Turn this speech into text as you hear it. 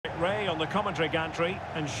Ray on the commentary gantry,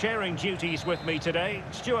 and sharing duties with me today,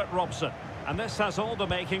 Stuart Robson. And this has all the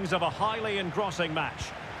makings of a highly engrossing match.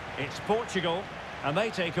 It's Portugal, and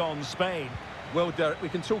they take on Spain. Well, Derek, we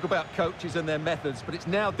can talk about coaches and their methods, but it's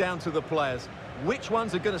now down to the players. Which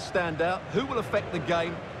ones are going to stand out, who will affect the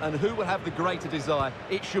game, and who will have the greater desire?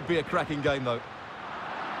 It should be a cracking game, though.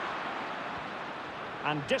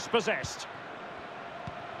 And dispossessed.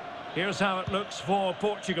 Here's how it looks for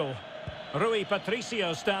Portugal. Rui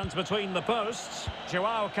Patricio stands between the posts.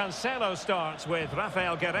 João Cancelo starts with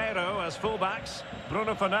Rafael Guerreiro as fullbacks.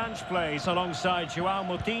 Bruno Fernandes plays alongside João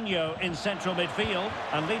Moutinho in central midfield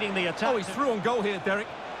and leading the attack. Oh, he's through on goal here, Derek.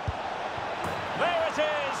 There it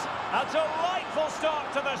is! A delightful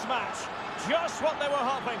start to this match. Just what they were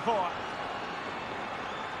hoping for.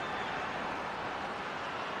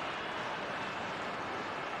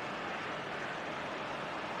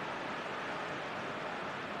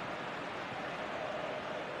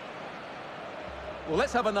 Well,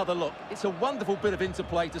 let's have another look. It's a wonderful bit of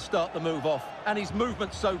interplay to start the move off. And his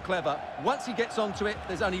movement's so clever. Once he gets onto it,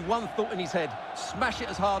 there's only one thought in his head. Smash it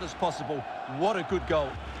as hard as possible. What a good goal.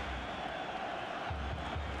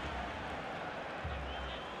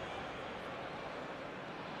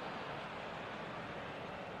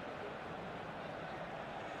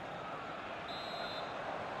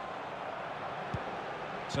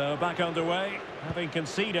 So back underway, having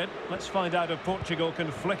conceded. Let's find out if Portugal can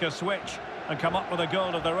flick a switch and come up with a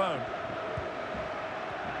goal of their own.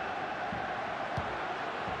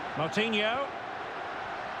 Moutinho.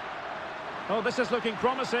 Oh, this is looking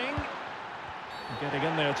promising. Getting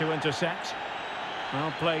in there to intercept.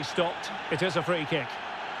 Well, play stopped. It is a free kick.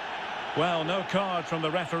 Well, no card from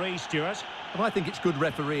the referee, Stuart. Well, I think it's good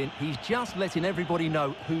refereeing. He's just letting everybody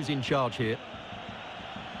know who's in charge here.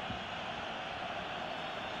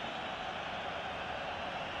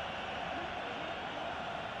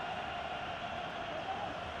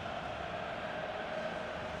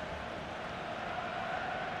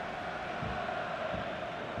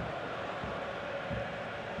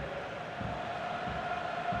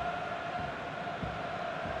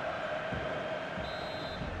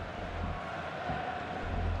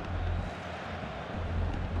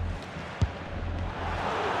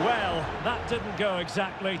 Well, that didn't go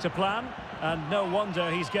exactly to plan, and no wonder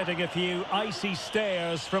he's getting a few icy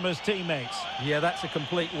stares from his teammates. Yeah, that's a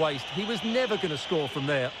complete waste. He was never going to score from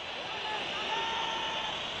there.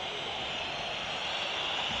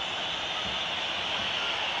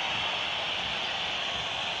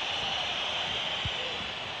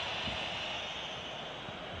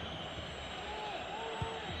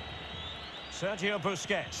 Sergio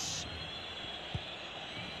Busquets.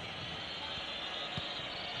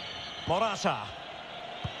 Morata.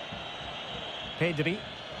 Pedri.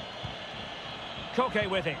 Koke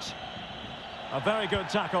with it. A very good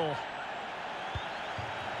tackle.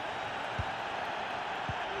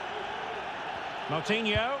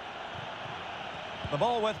 Moutinho. The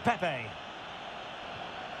ball with Pepe.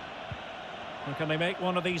 And can they make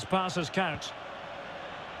one of these passes count?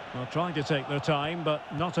 Well, trying to take their time,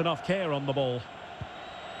 but not enough care on the ball.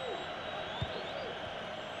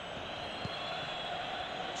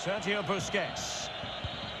 Sergio Busquets.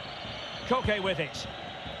 Koke with it.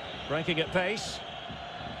 Breaking at pace.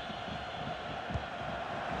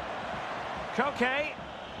 Koke.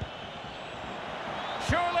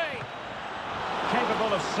 Surely.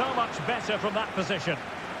 Capable of so much better from that position.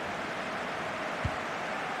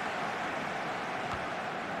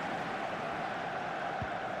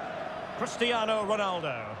 Cristiano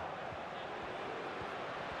Ronaldo.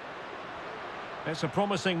 It's a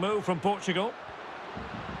promising move from Portugal.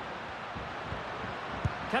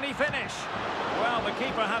 Can he finish? Well, the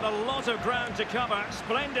keeper had a lot of ground to cover.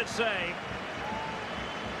 Splendid save.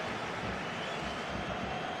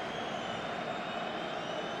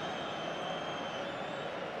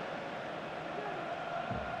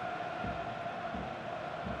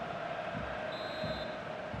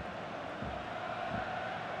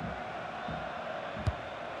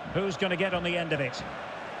 Who's going to get on the end of it?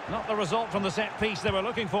 Not the result from the set piece they were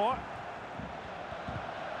looking for.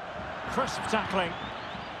 Crisp tackling.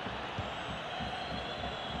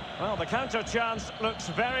 Well, the counter chance looks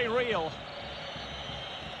very real.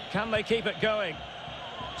 Can they keep it going?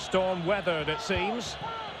 Storm weathered, it seems.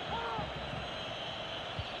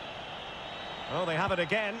 Oh, they have it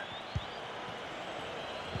again.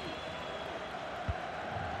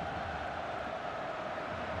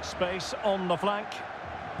 Space on the flank.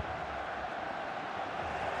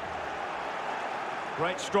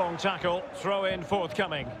 Great strong tackle, throw in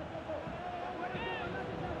forthcoming.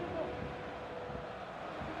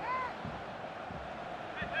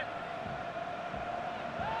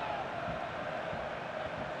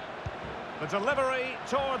 The delivery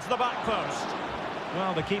towards the back post.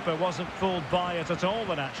 Well, the keeper wasn't fooled by it at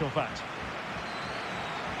all, in actual fact.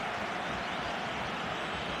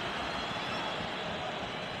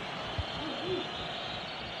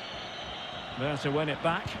 There to win it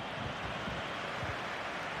back.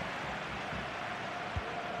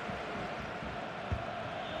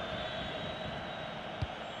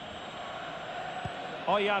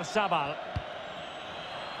 Oyarzabal.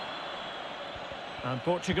 And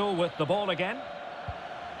Portugal with the ball again.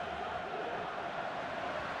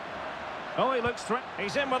 Oh, he looks threat.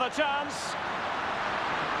 He's in with a chance.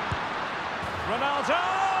 Ronaldo!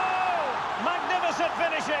 Magnificent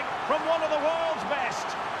finishing from one of the world's best.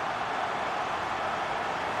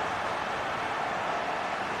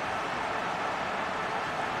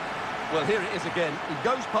 Well, here it is again. He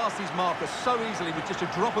goes past his marker so easily with just a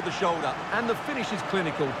drop of the shoulder, and the finish is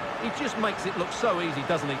clinical. He just makes it look so easy,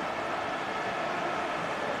 doesn't he?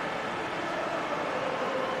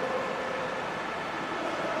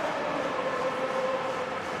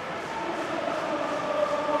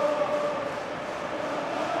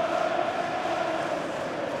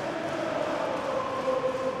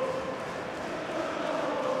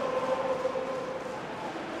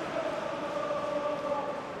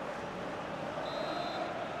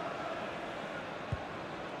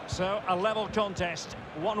 So, a level contest,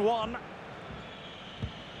 1-1.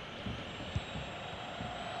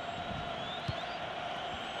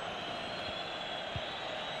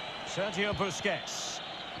 Sergio Busquets.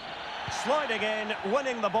 Sliding in,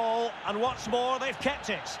 winning the ball, and what's more, they've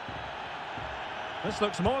kept it. This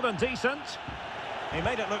looks more than decent. He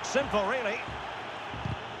made it look simple, really.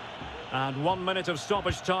 And 1 minute of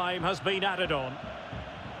stoppage time has been added on.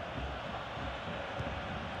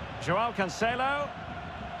 Joao Cancelo.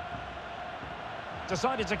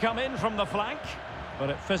 Decided to come in from the flank, but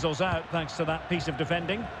it fizzles out thanks to that piece of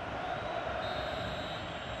defending.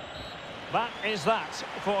 That is that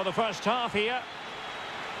for the first half here.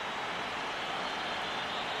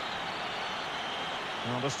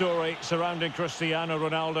 Well, the story surrounding Cristiano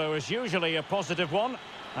Ronaldo is usually a positive one,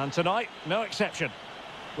 and tonight, no exception.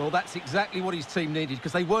 Well, that's exactly what his team needed,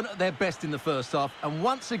 because they weren't at their best in the first half, and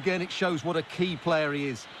once again it shows what a key player he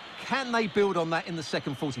is. Can they build on that in the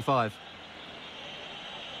second 45?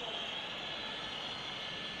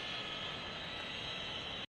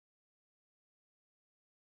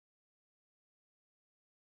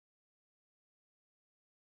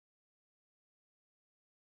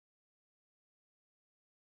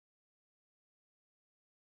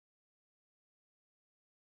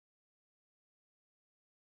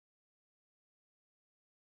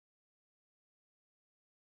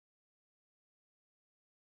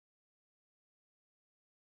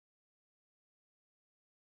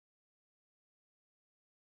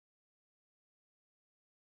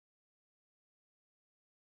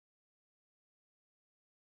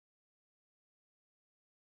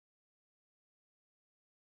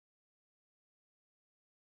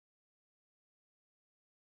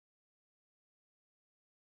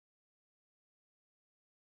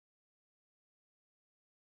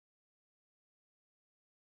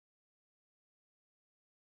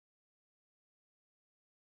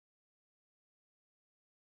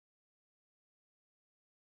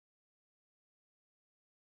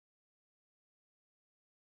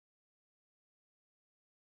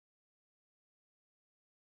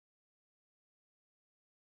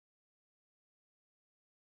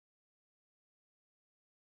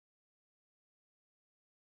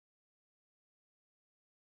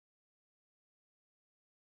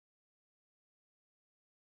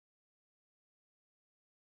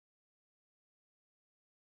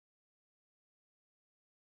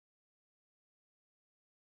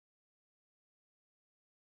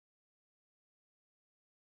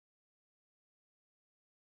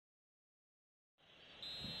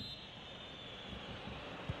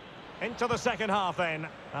 Into the second half then,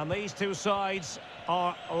 and these two sides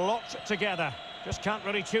are locked together. Just can't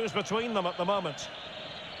really choose between them at the moment.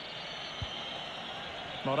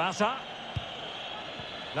 Morata.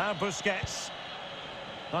 Now Busquets.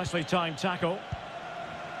 Nicely timed tackle.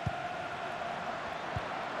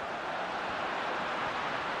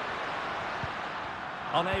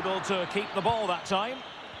 Unable to keep the ball that time.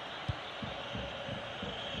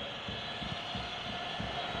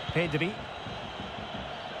 Pedri.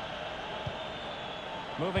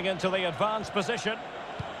 Moving into the advanced position.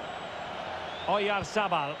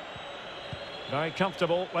 Oyarzabal. Very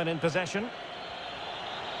comfortable when in possession.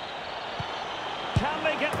 Can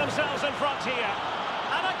they get themselves in front here?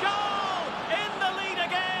 And a goal! In the lead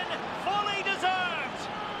again! Fully deserved!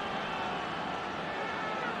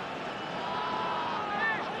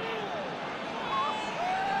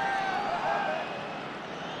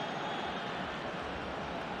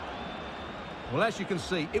 Well, as you can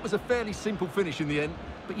see, it was a fairly simple finish in the end,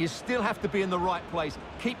 but you still have to be in the right place,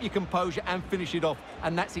 keep your composure and finish it off,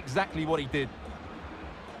 and that's exactly what he did.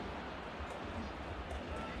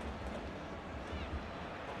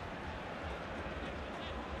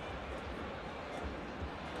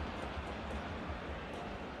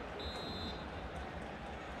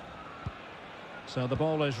 So the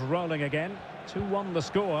ball is rolling again. 2-1 the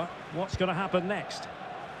score. What's going to happen next?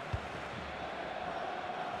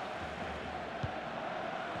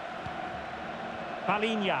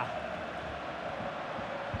 Palinha.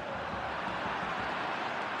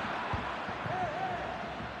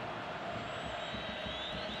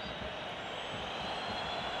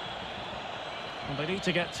 And they need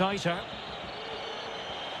to get tighter.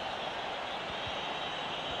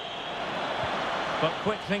 But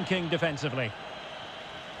quick thinking defensively.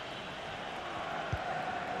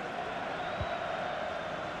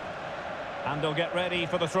 And they'll get ready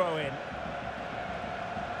for the throw-in.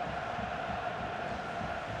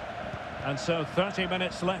 And so 30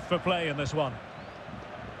 minutes left for play in this one.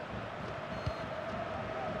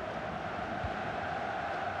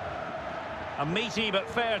 A meaty but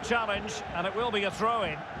fair challenge, and it will be a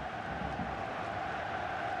throw-in.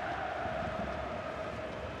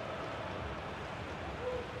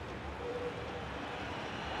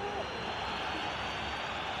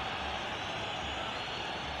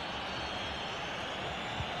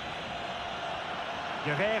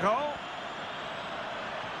 Guerreiro.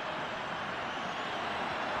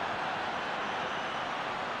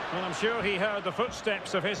 Well, I'm sure he heard the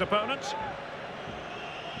footsteps of his opponent.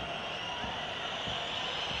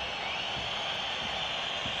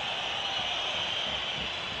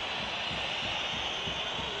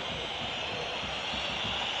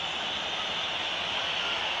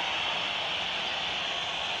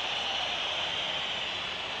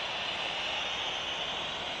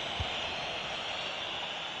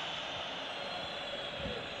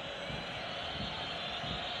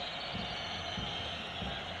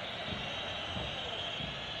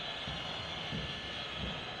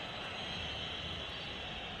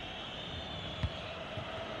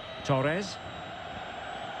 Torres.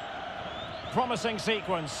 Promising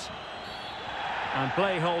sequence. And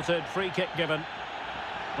play halted, free kick given.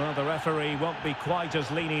 Well, the referee won't be quite as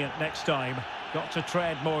lenient next time. Got to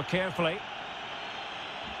tread more carefully.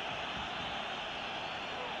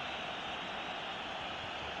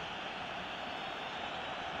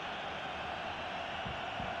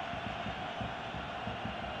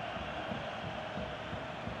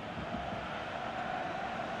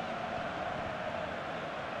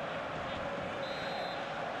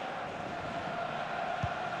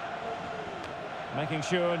 Making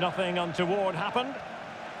sure nothing untoward happened.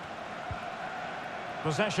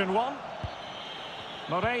 Possession one.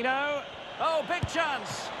 Moreno. Oh, big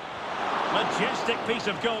chance. Majestic piece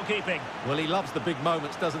of goalkeeping. Well, he loves the big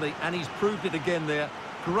moments, doesn't he? And he's proved it again there.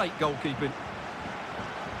 Great goalkeeping.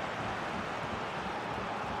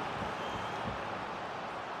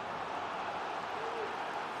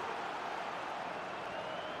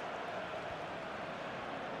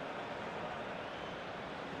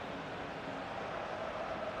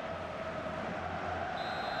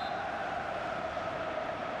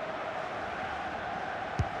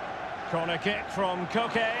 Corner kick from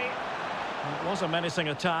Koke. It was a menacing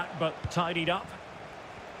attack, but tidied up.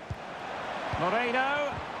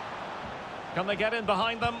 Moreno. Can they get in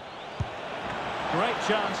behind them? Great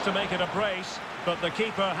chance to make it a brace, but the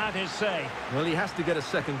keeper had his say. Well, he has to get a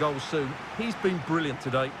second goal soon. He's been brilliant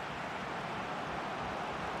today.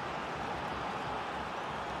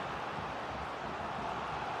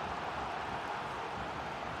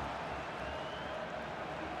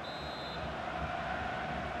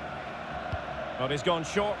 But he's gone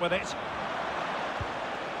short with it.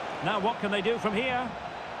 Now what can they do from here?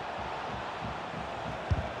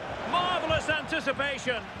 Marvellous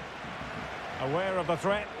anticipation. Aware of the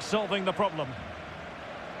threat, solving the problem.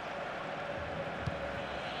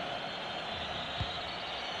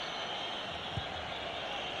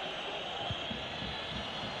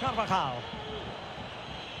 Carvajal.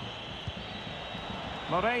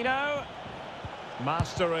 Moreno.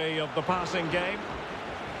 Mastery of the passing game.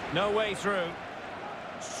 No way through.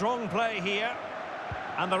 Strong play here.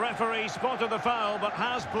 And the referee spotted the foul, but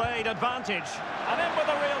has played advantage. And in with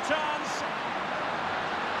a real chance.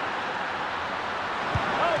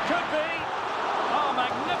 Oh, could be. Oh,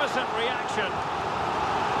 magnificent reaction.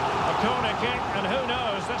 A corner kick, and who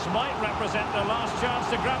knows, this might represent the last chance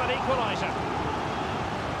to grab an equaliser.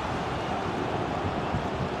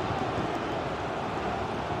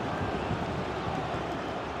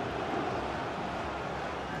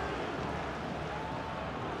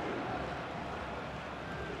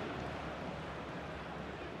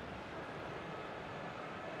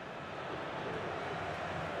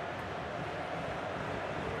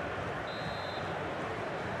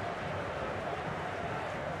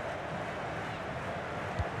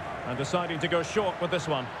 deciding to go short with this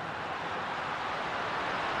one.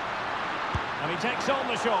 And he takes on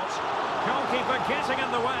the shot. Goalkeeper getting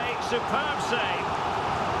in the way. Superb save.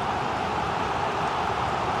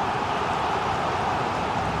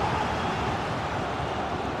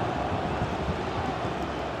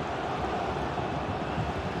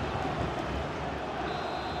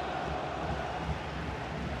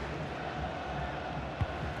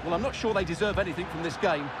 Well, I'm not sure they deserve anything from this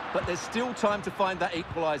game, but there's still time to find that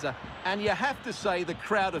equaliser. And you have to say the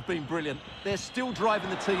crowd have been brilliant. They're still driving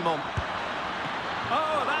the team on.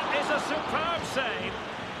 Oh, that is a superb save.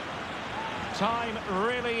 Time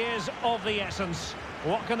really is of the essence.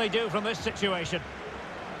 What can they do from this situation?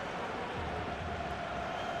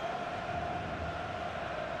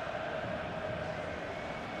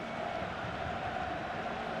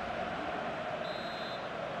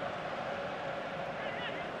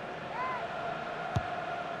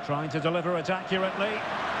 Trying to deliver it accurately.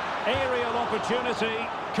 Aerial opportunity,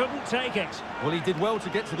 couldn't take it. Well, he did well to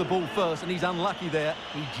get to the ball first, and he's unlucky there.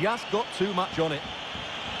 He just got too much on it.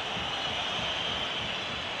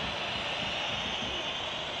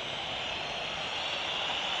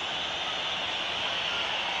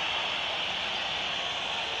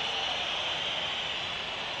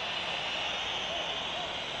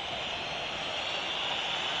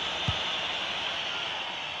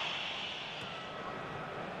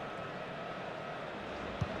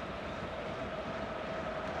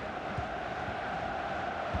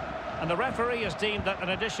 And the referee has deemed that an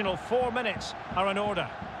additional 4 minutes are in order.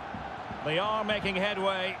 They are making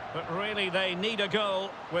headway, but really they need a goal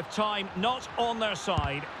with time not on their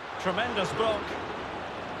side. Tremendous block.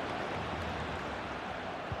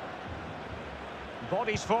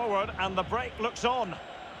 Bodies forward and the break looks on.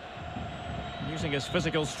 Using his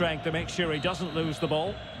physical strength to make sure he doesn't lose the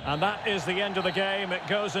ball. And that is the end of the game. It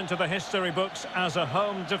goes into the history books as a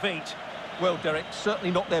home defeat. Well, Derek, certainly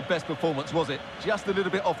not their best performance, was it? Just a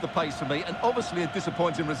little bit off the pace for me, and obviously a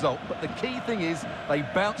disappointing result. But the key thing is they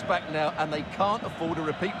bounce back now, and they can't afford a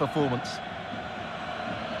repeat performance.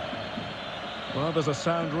 Well, there's a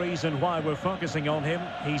sound reason why we're focusing on him.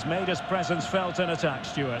 He's made his presence felt in attack,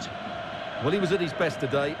 Stuart. Well, he was at his best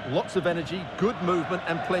today. Lots of energy, good movement,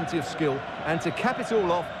 and plenty of skill. And to cap it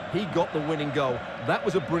all off, he got the winning goal. That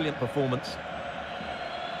was a brilliant performance.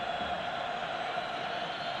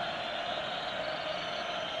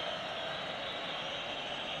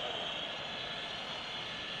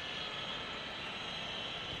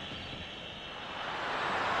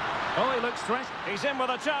 Oh, he looks threat. He's in with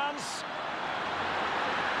a chance.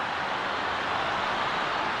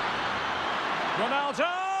 Ronaldo!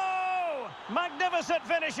 Magnificent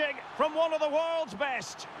finishing from one of the world's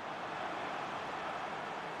best.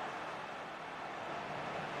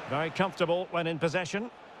 Very comfortable when in possession.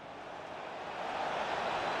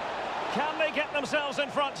 Can they get themselves in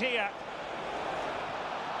front here?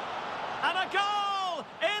 And a goal!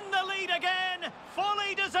 In the lead again!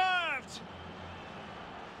 Fully deserved!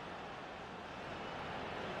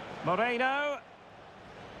 Moreno.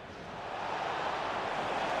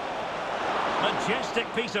 Majestic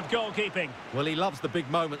piece of goalkeeping. Well, he loves the big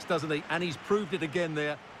moments, doesn't he? And he's proved it again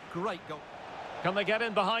there. Great goal. Can they get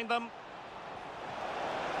in behind them?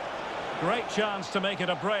 Great chance to make it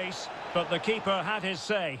a brace, but the keeper had his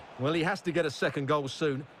say. Well, he has to get a second goal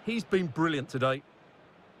soon. He's been brilliant today.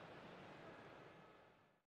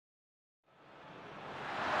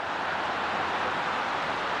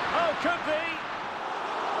 Oh, could be.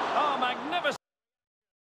 Oh, magnificent.